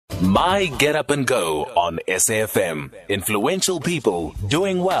My Get Up and Go on SAFM. Influential people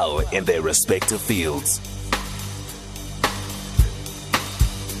doing well in their respective fields.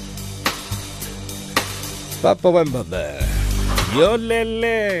 Papa Wemba there.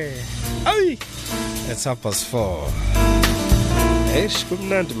 Yolele. Ay. It's 4:30. Eish,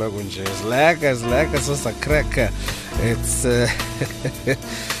 kumnandi makunje. Zlaka sosa cracker.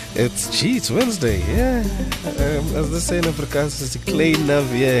 It's Wednesday, yeah. As they say in Afrikaans, it's a klein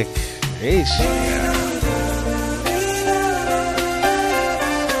naweek. Eish.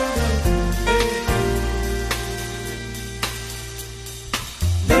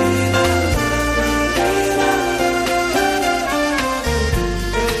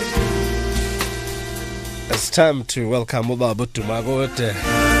 It's time to welcome Ubaba Tumagote.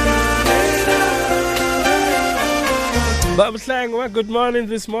 Baba Hlengwa, good morning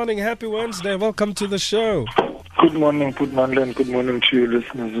this morning. Happy Wednesday. Welcome to the show. Good morning, good morning to you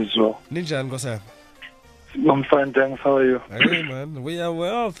listeners as well. Ninja and Gosam. I'm fine, thanks. How are you? Hey, man. We are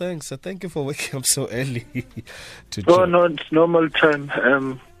well, thanks. Thank you for waking up so early. No, it's normal time.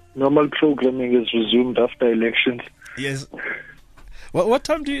 Normal programming is resumed after elections. Yes. What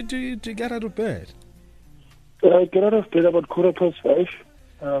time do you get out of bed? I get out of bed about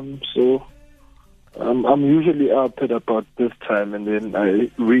 5:15. So I'm usually up at about this time, and then I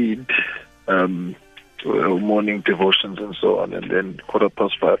read morning devotions and so on, and then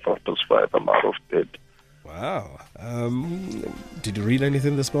 5:15, I'm out of bed. Wow. Did you read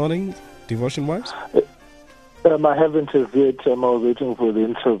anything this morning, devotion-wise? I haven't as yet. I was waiting for the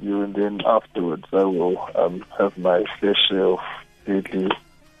interview, and then afterwards I will have my fair share of daily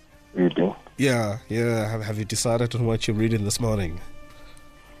reading. Yeah. Have you decided on what you're reading this morning?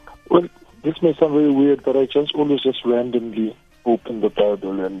 Well, this may sound very weird, but I always randomly open the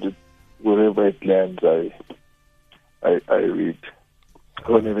Bible, and wherever it lands, I read. I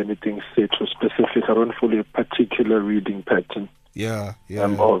don't have anything set or specific. I don't follow a particular reading pattern. Yeah.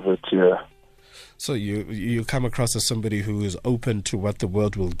 Of it, yeah. So you come across as somebody who is open to what the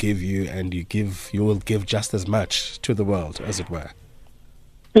world will give you, and you will give just as much to the world, as it were.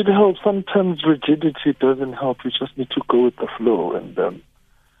 It helps. Sometimes rigidity doesn't help. You just need to go with the flow, and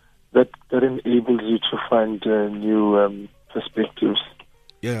that enables you to find new perspectives.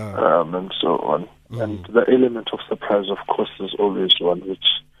 Yeah. And so on. And the element of surprise, of course, is always one which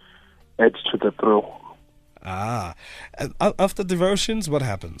adds to the thrill. And after devotions, what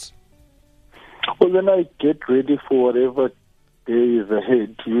happens? Well, then I get ready for whatever day is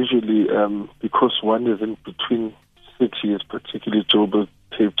ahead. Usually, because one is in between cities, particularly Joburg,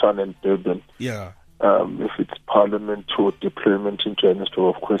 Cape Town, and Durban. Yeah. If it's Parliament or deployment in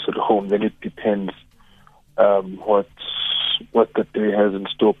Johannesburg, of course, at home, then it depends what the day has in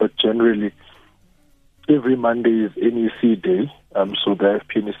store. But generally, every Monday is NEC Day, so the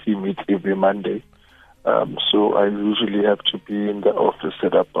IFP NEC meets every Monday. So I usually have to be in the office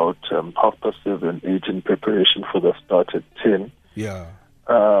at about 7:30, 8 in preparation for the start at 10. Yeah.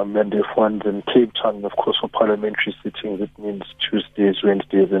 And if one's in Cape Town, of course, for parliamentary sittings, it means Tuesdays,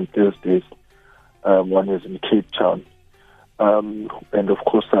 Wednesdays, and Thursdays. One is in Cape Town. And of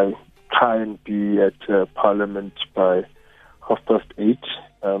course, I try and be at Parliament by 8:30,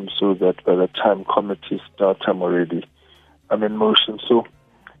 so that by the time committees start, I'm in motion. So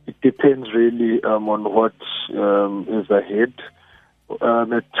it depends really on what is ahead.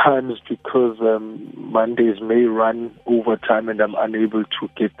 At times, because Mondays may run over time and I'm unable to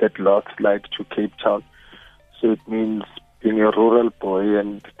get that last flight to Cape Town. So it means being a rural boy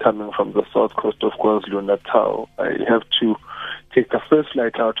and coming from the south coast of KwaZulu-Natal, I have to take the first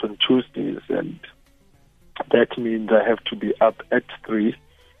flight out on Tuesdays, and that means I have to be up at 3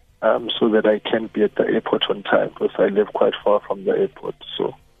 so that I can be at the airport on time, because I live quite far from the airport.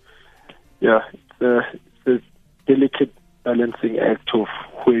 So, yeah, it's a delicate balancing act of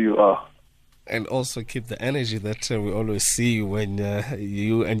where you are. And also keep the energy that we always see when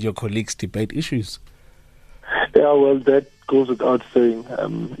you and your colleagues debate issues. Yeah, well, that goes without saying.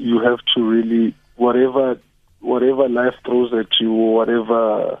 You have to really, whatever life throws at you, or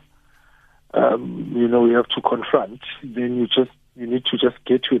whatever you have to confront, then you need to just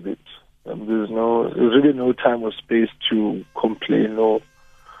get with it. There's really no time or space to complain or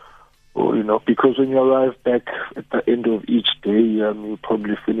because when you arrive back at the end of each day, you're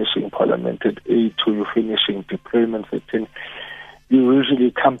probably finishing Parliament at 8, or you're finishing deployments at 10. You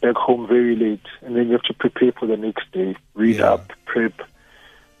usually come back home very late, and then you have to prepare for the next day, read up, prep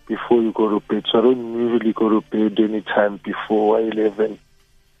before you go to bed. So I don't usually go to bed any time before 11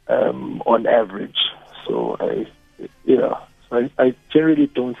 on average. So I generally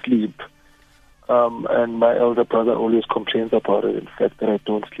don't sleep And my elder brother always complains about it, in fact, that I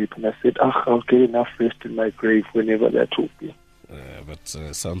don't sleep. And I said, I'll get enough rest in my grave whenever that will be. But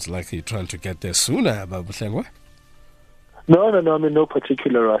sounds like you're trying to get there sooner, Hlengwa. No, I'm in no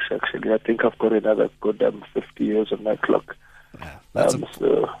particular rush, actually. I think I've got another good 50 years on my clock. Yeah,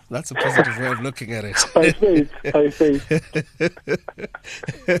 that's a positive way of looking at it. I say.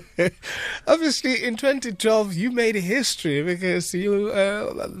 Obviously, in 2012, you made history because you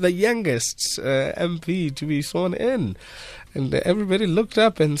the youngest MP to be sworn in. And everybody looked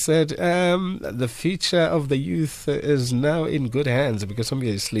up and said, the future of the youth is now in good hands, because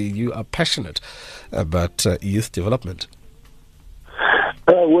obviously you are passionate about youth development.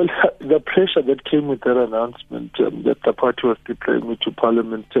 Well, the pressure that came with that announcement that the party was declaring me to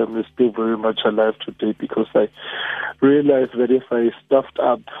Parliament is still very much alive today, because I realized that if I stuffed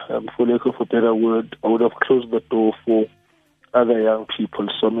up, for lack of a better word, I would have closed the door for other young people.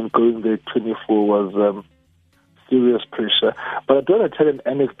 So, going there at 24 was serious pressure. But I do want to tell an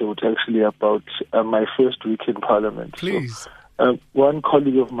anecdote, actually, about my first week in Parliament. Please. So, one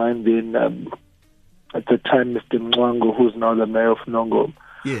colleague of mine then, at the time, Mr. Mkhuleko, who's now the mayor of Nongom,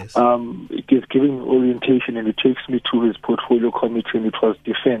 yes, is giving me orientation, and he takes me to his portfolio committee, and it was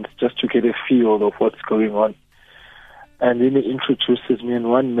defense, just to get a feel of what's going on. And then he introduces me, and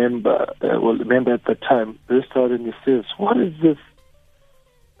one member, the member at the time, burst out and he says, "What is this?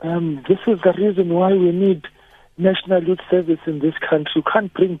 This is the reason why we need National Youth Service in this country. You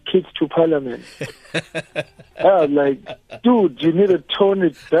can't bring kids to Parliament." Like, dude, you need to tone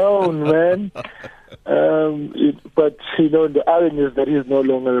it down, man. But, the irony is that he is no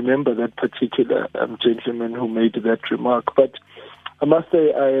longer a member, that particular gentleman who made that remark. But I must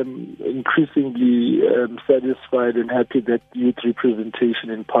say I am increasingly satisfied and happy that youth representation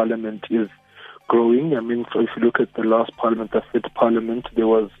in Parliament is growing. So if you look at the last Parliament, the fifth Parliament, there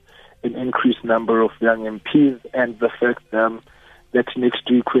was an increased number of young MPs, and the fact that next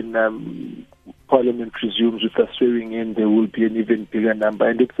week when Parliament resumes with the swearing in, there will be an even bigger number.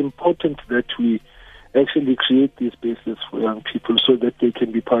 And it's important that we actually create these spaces for young people so that they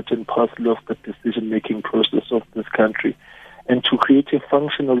can be part and parcel of the decision-making process of this country, and to create a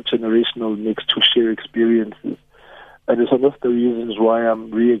functional generational mix to share experiences. And it's one of the reasons why I'm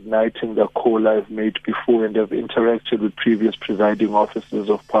reigniting the call I've made before and have interacted with previous presiding officers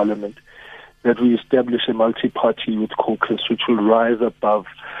of Parliament, that we establish a multi-party youth caucus which will rise above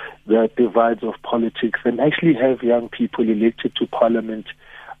the divides of politics and actually have young people elected to Parliament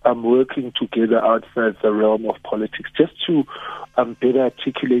working together outside the realm of politics, just to better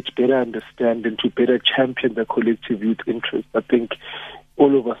articulate, better understand, and to better champion the collective youth interest. I think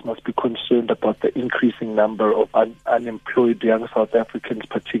all of us must be concerned about the increasing number of unemployed young South Africans,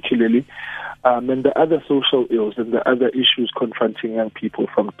 particularly, and the other social ills and the other issues confronting young people,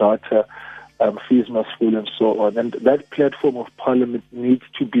 from data, fees must fall, and so on. And that platform of Parliament needs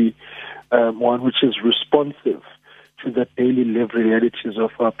to be one which is responsive to the daily lived realities of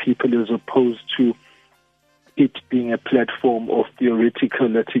our people, as opposed to it being a platform of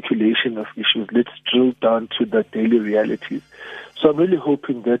theoretical articulation of issues. Let's drill down to the daily realities. So I'm really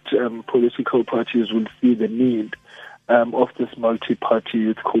hoping that political parties will see the need of this multi-party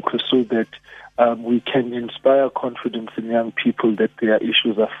youth caucus, so that we can inspire confidence in young people that their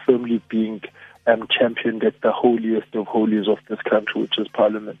issues are firmly being championed at the holiest of holies of this country, which is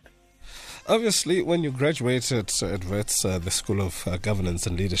Parliament. Obviously, when you graduated at Wits, the School of Governance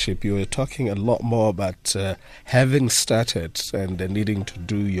and Leadership, you were talking a lot more about having started and needing to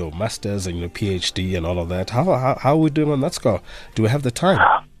do your master's and your PhD and all of that. How are we doing on that score? Do we have the time?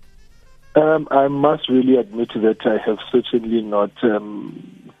 I must really admit that I have certainly not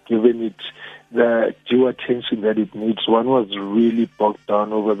given it the due attention that it needs. One was really bogged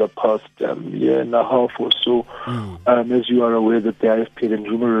down over the past year and a half or so. As you are aware, that the IFP had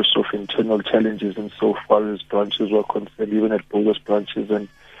numerous of internal challenges, and so far as branches were concerned, even at bogus branches, and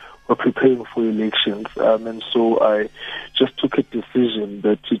were preparing for elections. And so I just took a decision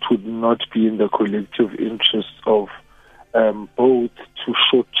that it would not be in the collective interests of both to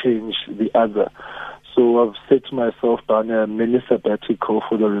shortchange the other. So I've set myself down a mini sabbatical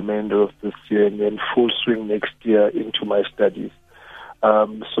for the remainder of this year, and then full swing next year into my studies.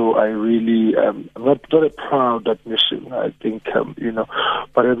 So I really, I'm not a proud admission, I think,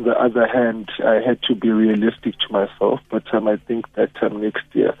 but on the other hand, I had to be realistic to myself. But I think that next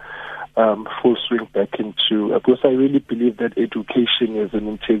year, full swing back into, because I really believe that education is an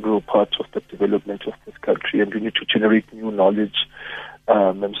integral part of the development of this country, and we need to generate new knowledge,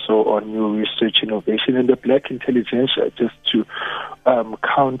 and so on, new research, innovation, and the black intelligentsia, just to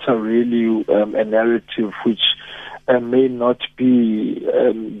counter really a narrative which may not be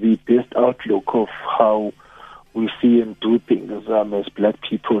the best outlook of how we see and do things as black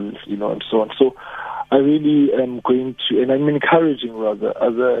people, and so on. So I really am going to, and I'm encouraging rather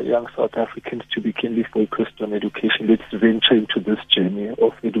other young South Africans to be keenly focused on education. Let's venture into this journey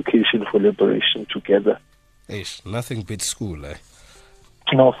of education for liberation together. Nothing beats school, eh?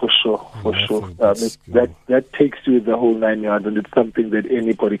 No, for sure. That takes you the whole 9 yards, and it's something that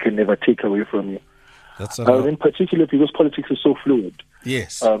anybody can never take away from you. In particular, because politics is so fluid.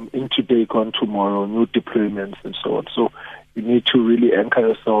 Yes. In today, gone tomorrow, new deployments and so on. So we need to really anchor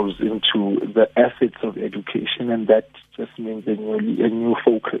ourselves into the assets of education, and that just means a new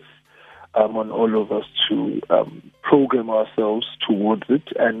focus on all of us to program ourselves towards it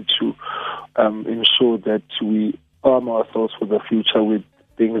and to ensure that we arm ourselves for the future with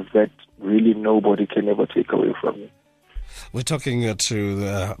things that really nobody can ever take away from you. We're talking to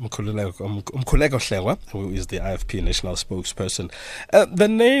Mkhuleko Hlengwa, who is the IFP national spokesperson. The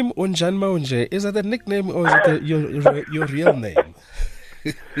name Unjan Maunje, is that a nickname or is it your real name?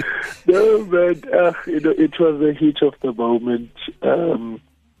 No, man. It was the heat of the moment.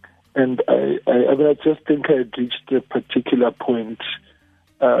 And I just think I had reached a particular point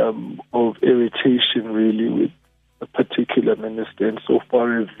of irritation, really, with a particular minister. And so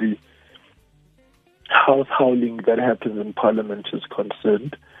far as the house howling that happens in Parliament is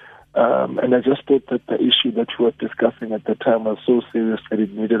concerned. And I just thought that the issue that we were discussing at the time was so serious that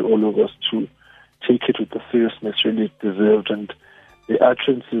it needed all of us to take it with the seriousness really it deserved. And the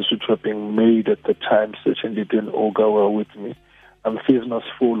utterances which were being made at the time certainly didn't augur well with me. Feesma's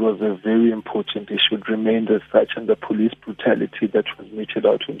fall was a very important issue. It remained as such, and the police brutality that was meted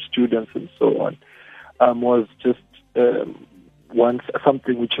out on students and so on was just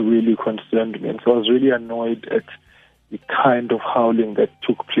something which really concerned me. And so I was really annoyed at the kind of howling that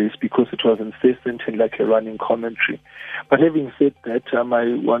took place because it was incessant and like a running commentary. But having said that, I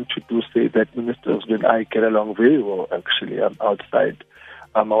want to say that Minister and I get along very well, actually, outside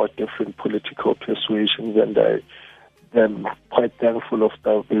our different political persuasions, and I'm quite thankful of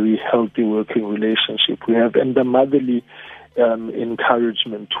the very healthy working relationship we have and the motherly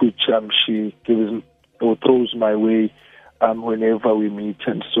encouragement which she gives or throws my way whenever we meet.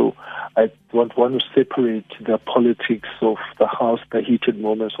 And so I don't want to separate the politics of the house, the heated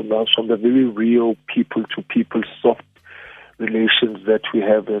moments of the house, from the very real people-to-people soft relations that we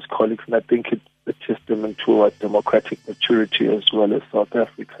have as colleagues. And I think it's a testament to our democratic maturity as well as South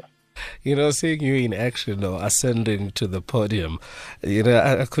Africa. Seeing you in action or ascending to the podium,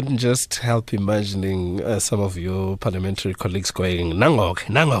 I couldn't just help imagining some of your parliamentary colleagues going,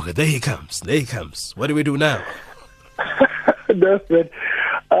 Nangok, there he comes. What do we do now? No, man.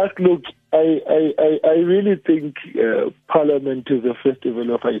 Look, I really think Parliament is a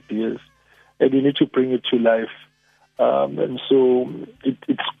festival of ideas, and we need to bring it to life. And so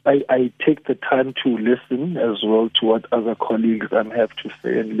I take the time to listen as well to what other colleagues have to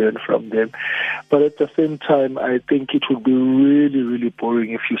say and learn from them. But at the same time, I think it would be really, really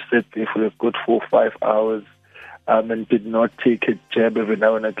boring if you sat there for a good 4 or 5 hours and did not take a jab every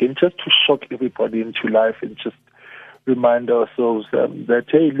now and again, just to shock everybody into life and just remind ourselves that,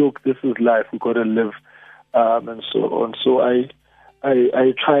 hey, look, this is life. We've got to live, and so on. So I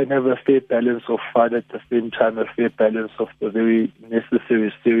try and have a fair balance of fun, at the same time a fair balance of the very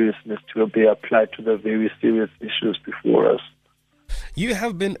necessary seriousness to be applied to the very serious issues before us. You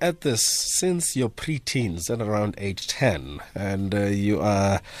have been at this since your pre-teens at around age 10, and you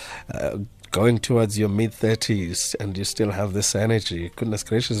are going towards your mid-30s, and you still have this energy. Goodness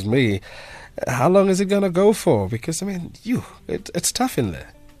gracious me. How long is it going to go for? Because, it's tough in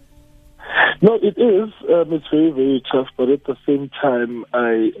there. No, it is. It's very, very tough. But at the same time,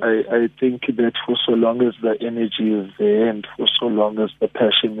 I think that for so long as the energy is there and for so long as the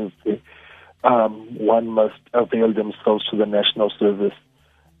passion is there, one must avail themselves to the national service.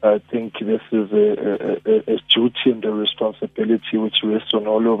 I think this is a duty and a responsibility which rests on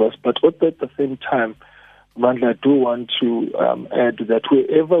all of us. But at the same time, Mandla, I do want to add that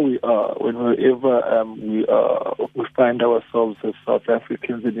wherever we are, we find ourselves as South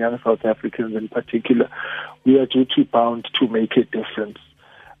Africans and young South Africans in particular, we are duty bound to make a difference.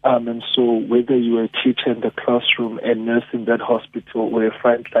 And so whether you are a teacher in the classroom, a nurse in that hospital, or a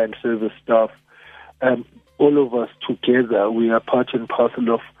frontline service staff, all of us together, we are part and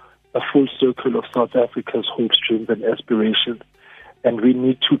parcel of a full circle of South Africa's hopes, dreams, and aspirations. And we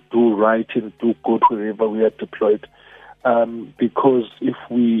need to do right and do good wherever we are deployed. Because if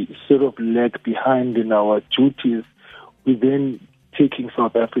we sort of lag behind in our duties, we then taking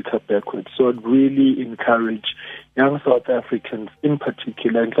South Africa backwards. So I'd really encourage young South Africans in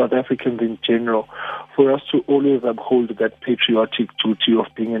particular, and South Africans in general, for us to always uphold that patriotic duty of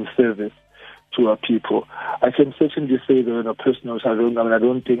being in service to our people. I can certainly say that on a personal side, I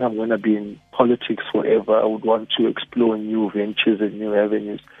don't think I'm going to be in politics forever. I would want to explore new ventures and new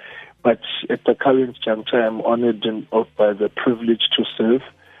avenues. But at the current juncture, I'm honored and by the privilege to serve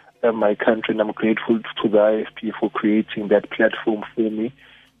my country, and I'm grateful to the IFP for creating that platform for me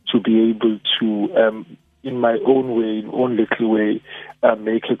to be able to, in my own way, in own little way,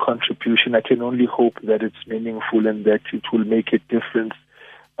 make a contribution. I can only hope that it's meaningful and that it will make a difference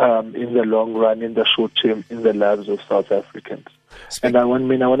in the long run, in the short term, in the lives of South Africans. And I want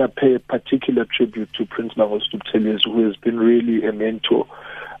to pay a particular tribute to Prince Mkhuleko, who has been really a mentor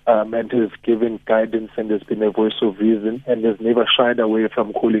and has given guidance and has been a voice of reason and has never shied away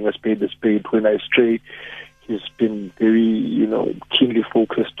from calling a spade a spade. When I stray, he's been very, keenly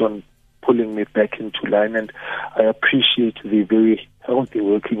focused on pulling me back into line, and I appreciate the very healthy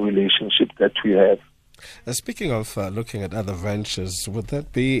working relationship that we have. Speaking of looking at other ventures, would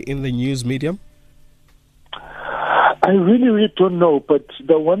that be in the news medium? I really don't know, but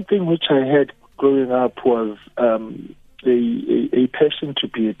the one thing which I had growing up was a passion to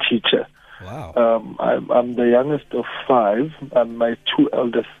be a teacher. Wow. I'm the youngest of 5, and my 2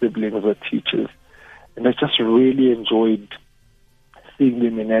 elder siblings are teachers, and I just really enjoyed seeing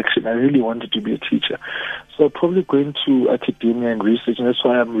them in action. I really wanted to be a teacher. So I'm probably going to academia and research, and that's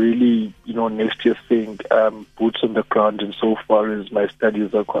why I'm really, next year saying boots on the ground and so far as my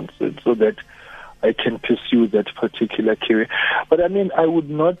studies are concerned, so that I can pursue that particular career. But I would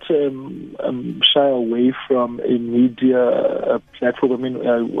not shy away from a media platform.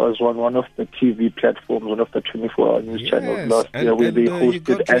 I was on one of the TV platforms, one of the 24-hour news channels last year, where they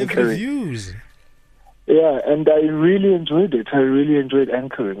hosted anchoring. Reviews. Yeah, and I really enjoyed it. I really enjoyed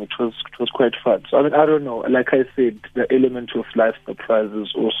anchoring. It was quite fun. So I don't know. Like I said, the element of life surprise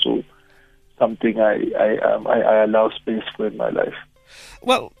is also something I allow space for in my life.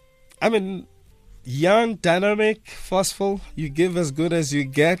 Well, young, dynamic, forceful, you give as good as you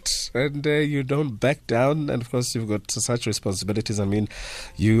get, and you don't back down. And of course, you've got such responsibilities.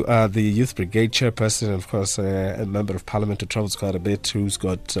 You are the Youth Brigade Chairperson, and of course, a member of Parliament who travels quite a bit, who's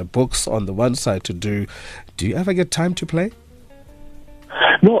got books on the one side to do. Do you ever get time to play?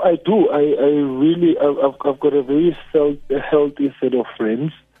 No, I do. I've got a very healthy set of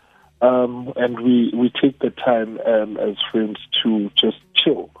friends, and we take the time as friends to just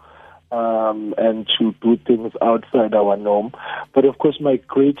chill. And to do things outside our norm. But of course, my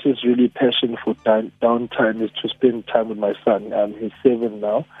greatest really passion for downtime is to spend time with my son. He's 7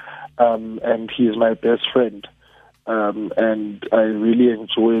 now, and he's my best friend. And I really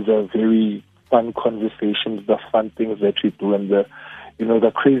enjoy the very fun conversations, the fun things that we do, and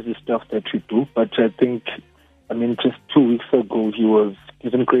the crazy stuff that we do. But I think, just 2 weeks ago,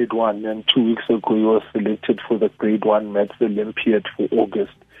 he's in grade 1, and 2 weeks ago he was selected for the grade 1 Maths Olympiad for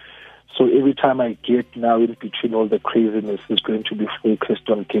August. So every time I get now in between all the craziness is going to be focused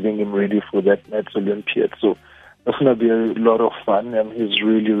on getting him ready for that Maths Olympiad. So that's going to be a lot of fun, and he's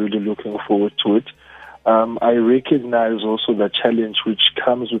really, really looking forward to it. I recognize also the challenge which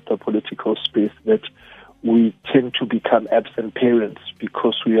comes with the political space, that we tend to become absent parents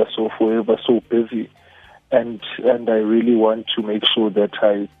because we are forever so busy. And I really want to make sure that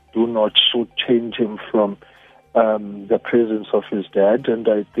I do not shortchange him from the presence of his dad, and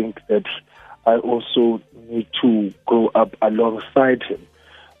I think that I also need to grow up alongside him.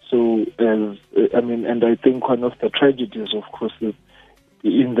 So, and I think one of the tragedies, of course, is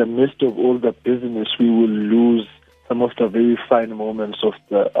in the midst of all the business, we will lose some of the very fine moments of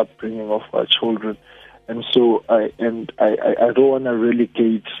the upbringing of our children. And so, I don't want to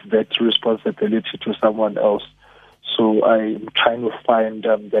relegate that responsibility to someone else. So I'm trying to find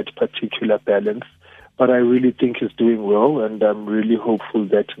that particular balance. But I really think he's doing well, and I'm really hopeful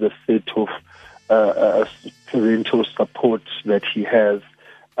that the set of parental support that he has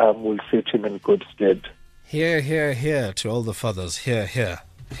will set him in good stead. Hear, hear, hear to all the fathers. Hear, hear,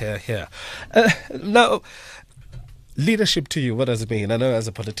 hear, hear. Now, leadership to you, what does it mean? I know as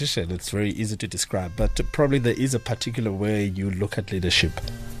a politician it's very easy to describe, but probably there is a particular way you look at leadership.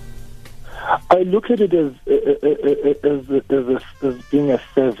 I look at it as being a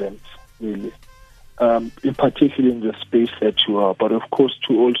servant, really. In particular in the space that you are, but of course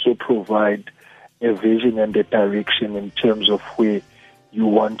to also provide a vision and a direction in terms of where you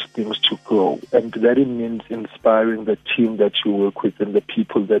want things to go. And that means inspiring the team that you work with and the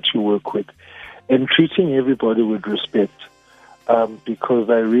people that you work with, and treating everybody with respect, because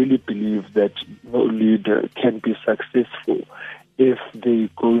I really believe that no leader can be successful if they're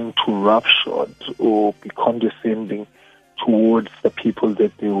going to roughshod or be condescending towards the people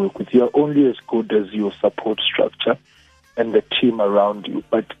that they work with. You are only as good as your support structure and the team around you.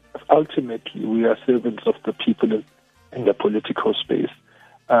 But ultimately, we are servants of the people in the political space.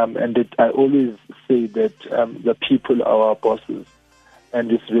 I always say that the people are our bosses. And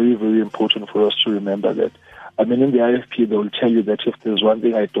it's very, very important for us to remember that. I mean, in the IFP, they will tell you that if there's one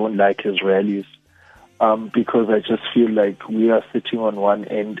thing I don't like is rallies, because I just feel like we are sitting on one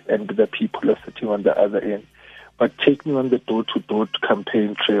end and the people are sitting on the other end. But take me on the door-to-door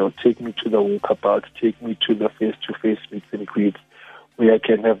campaign trail, take me to the walkabout, take me to the face-to-face meets and greets, where I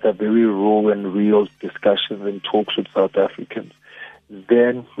can have the very raw and real discussions and talks with South Africans.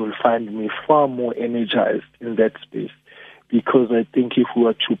 Then you'll find me far more energized in that space. Because I think if we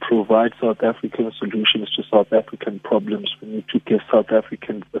are to provide South African solutions to South African problems, we need to give South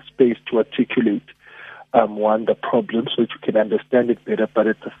Africans the space to articulate, the problem so that you can understand it better, but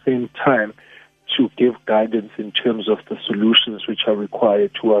at the same time, to give guidance in terms of the solutions which are required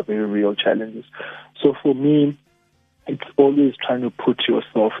to our very real challenges. So for me, it's always trying to put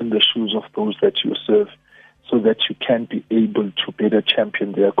yourself in the shoes of those that you serve so that you can be able to better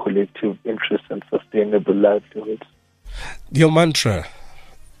champion their collective interests and sustainable livelihoods. Your mantra,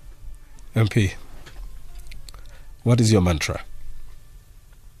 MP. What is your mantra?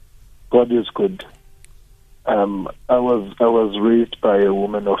 God is good. I was raised by a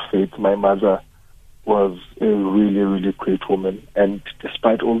woman of faith. My mother was a really, really great woman, and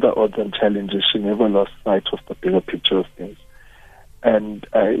despite all the odds and challenges, she never lost sight of the bigger picture of things. And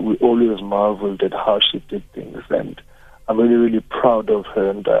we always marveled at how she did things, and I'm really, really proud of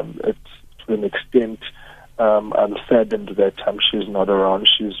her. And it's to an extent. I'm saddened that she's not around.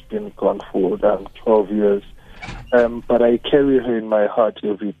 She's been gone for 12 years. But I carry her in my heart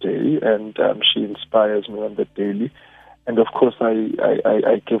every day, and she inspires me on the daily. And of course,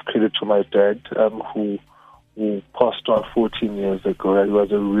 I give credit to my dad, who passed on 14 years ago. He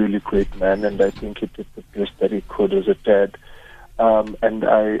was a really great man, and I think he did the best that he could as a dad. So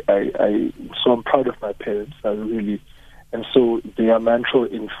I'm proud of my parents, and so their mantra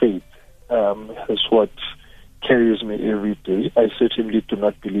in faith is what carries me every day. I certainly do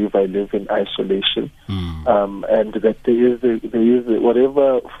not believe I live in isolation, and that there is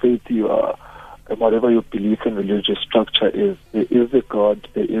whatever faith you are, and whatever your belief in religious structure is, there is a God,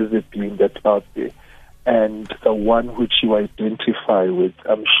 there is a being that's out there, and the one which you identify with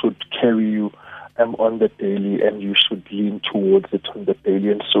should carry you on the daily, and you should lean towards it on the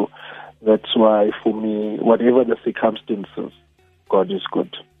daily. And so that's why, for me, whatever the circumstances, God is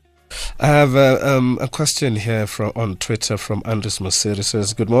good. I have a question here on Twitter from Andres Masiri.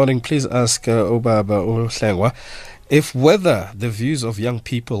 Says, good morning. Please ask Obaba or Hlengwa if whether the views of young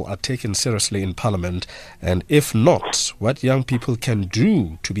people are taken seriously in Parliament, and if not, what young people can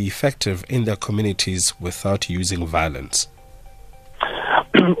do to be effective in their communities without using violence.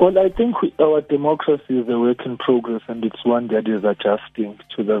 Well, I think our democracy is a work in progress, and it's one that is adjusting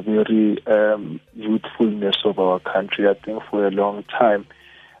to the very youthfulness of our country. I think for a long time,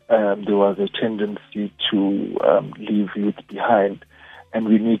 there was a tendency to leave youth behind, and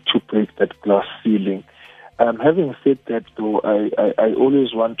we need to break that glass ceiling. Having said that, though, I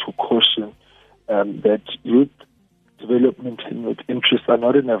always want to caution that youth development and youth interests are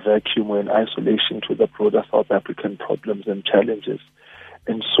not in a vacuum or in isolation to the broader South African problems and challenges.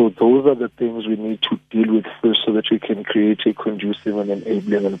 And so those are the things we need to deal with first so that we can create a conducive and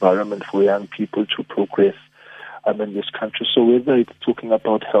enabling environment for young people to progress in this country. So whether it's talking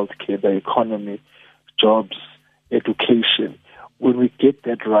about healthcare, the economy, jobs, education, when we get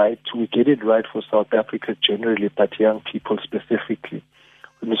that right, we get it right for South Africa generally, but young people specifically.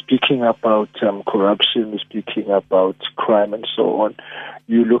 When we're speaking about corruption, we're speaking about crime and so on,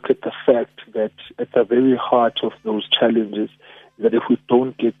 you look at the fact that at the very heart of those challenges, that if we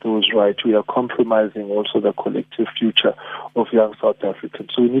don't get those right, we are compromising also the collective future of young South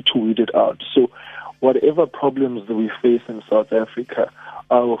Africans. So we need to weed it out. So whatever problems that we face in South Africa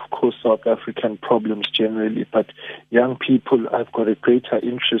are, of course, South African problems generally, but young people have got a greater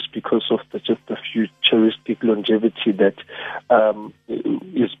interest because of just the futuristic longevity that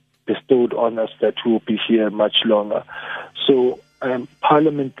is bestowed on us, that will be here much longer. So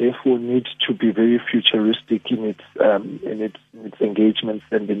Parliament, therefore, needs to be very futuristic in its engagements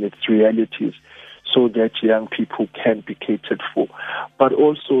and in its realities, so that young people can be catered for. But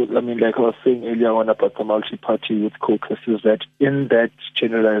also, like I was saying earlier on about the multi-party youth caucus, is that in that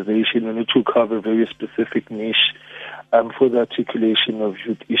generalization, we need to cover a very specific niche for the articulation of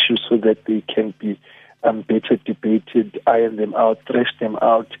youth issues so that they can be better debated, iron them out, thresh them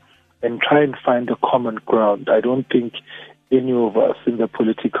out, and try and find a common ground. I don't think any of us in the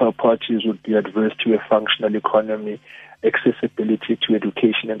political parties would be adverse to a functional economy, accessibility to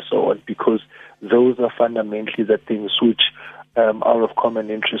education and so on, because those are fundamentally the things which are of common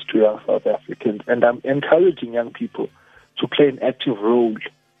interest to young South Africans. And I'm encouraging young people to play an active role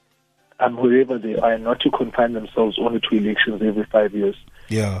wherever they are, not to confine themselves only to elections every 5 years.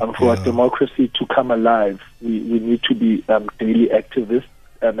 For our democracy to come alive, we need to be daily activists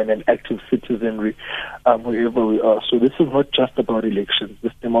and an active citizenry wherever we are. So this is not just about elections.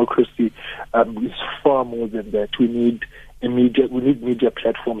 This democracy is far more than that. We need media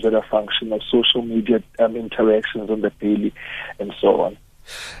platforms that are functional, social media interactions on the daily, and so on.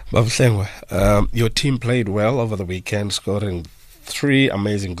 Hlengwa, your team played well over the weekend, scoring 3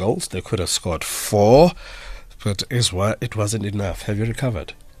 amazing goals. They could have scored 4, but it wasn't enough. Have you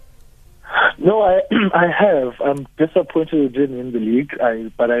recovered? No, I have. I'm disappointed we didn't win the league,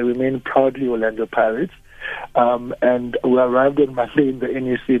 but I remain proudly Orlando Pirates. And we arrived on Monday in the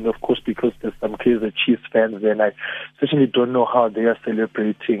NEC, and of course, because there's some crazy Chiefs fans there, and I certainly don't know how they are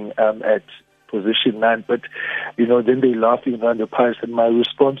celebrating at position 9. But, then they laughing around the Pirates, and my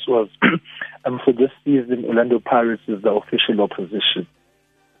response was, for this season, Orlando Pirates is the official opposition.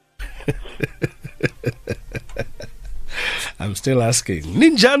 I'm still asking,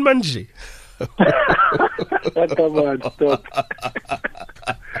 Ninjan Manji. Come on, stop.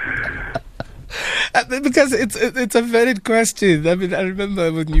 Because it's a valid question. I mean, I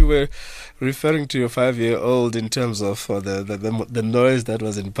remember when you were referring to your 5-year-old in terms of the noise that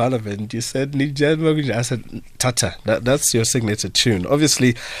was in Parliament, you said Ninjan Manji. I said Tata. That's your signature tune.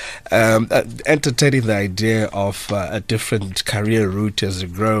 Obviously, entertaining the idea of a different career route as you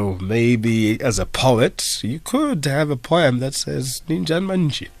grow. Maybe as a poet, you could have a poem that says Ninjan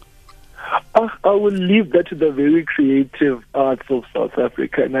Manji. I will leave that to the very creative arts of South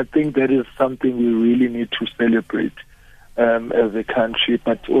Africa, and I think that is something we really need to celebrate as a country,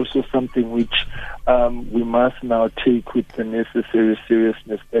 but also something which we must now take with the necessary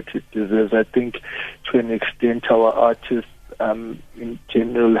seriousness that it deserves. I think to an extent our artists in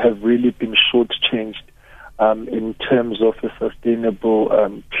general have really been shortchanged in terms of a sustainable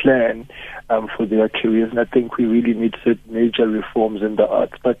plan for their careers. And I think we really need certain major reforms in the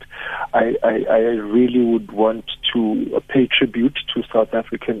arts. But I really would want to pay tribute to South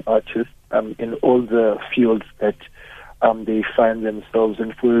African artists in all the fields that they find themselves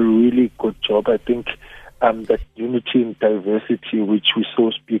in for a really good job. I think that unity and diversity, which we so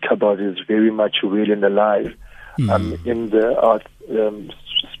speak about, is very much real and alive in the arts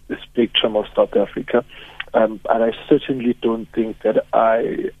spectrum of South Africa. And I certainly don't think that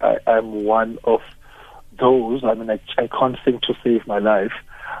I'm one of those. I mean, I can't sing to save my life,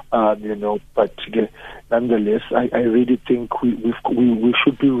 but nonetheless, I really think we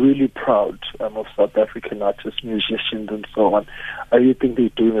should be really proud of South African artists, musicians, and so on. I really think they're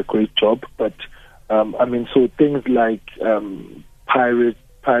doing a great job. But so things like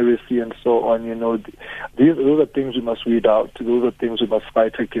piracy and so on, those are things we must weed out. Those are things we must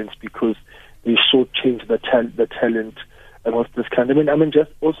fight against, because they shortchange the talent of this country. I mean, just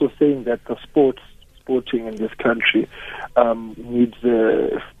also saying that the sporting in this country needs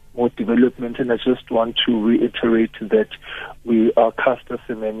more development, and I just want to reiterate that we are Caster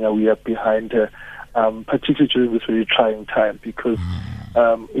Semenya. We are behind her, particularly during this very trying time, because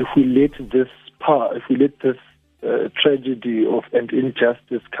if we let this tragedy and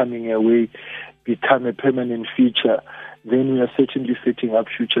injustice coming away become a permanent feature, then we are certainly setting up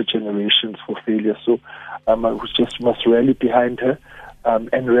future generations for failure. So we just must rally behind her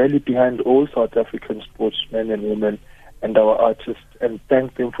and rally behind all South African sportsmen and women and our artists, and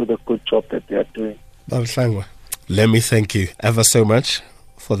thank them for the good job that they are doing. Hlengwa, let me thank you ever so much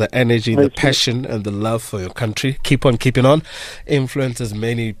for the energy, the passion, and the love for your country. Keep on keeping on. Influence as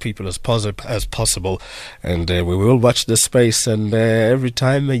many people as possible. And we will watch the space. And every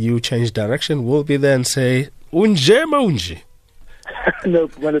time you change direction, we'll be there and say, Unje Maunji. No,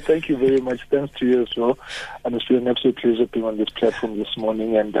 well, thank you very much. Thanks to you as well. And it's been an absolute pleasure being on this platform this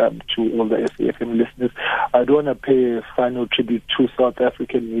morning, and to all the SAFM listeners. I do want to pay a final tribute to South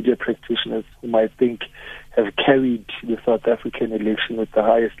African media practitioners whom I think have carried the South African election with the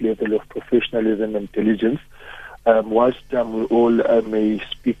highest level of professionalism and diligence. Whilst we all may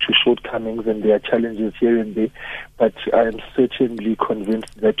speak to shortcomings and there are challenges here and there, but I am certainly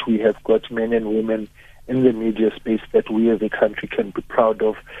convinced that we have got men and women in the media space that we as a country can be proud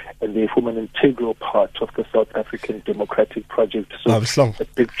of, and they form an integral part of the South African democratic project. So a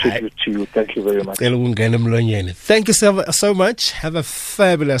big tribute to you. Thank you very much. Thank you so much. Have a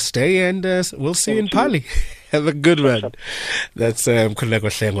fabulous day, and we'll see you in Pali. Have a good one. That's Mkhuleko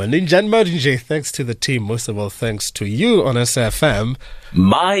Hlengwa. Ninjan Maudinje, thanks to the team. Most of all, thanks to you on SAFM.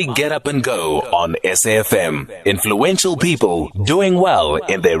 My Get Up and Go on SAFM. Influential people doing well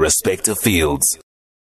in their respective fields.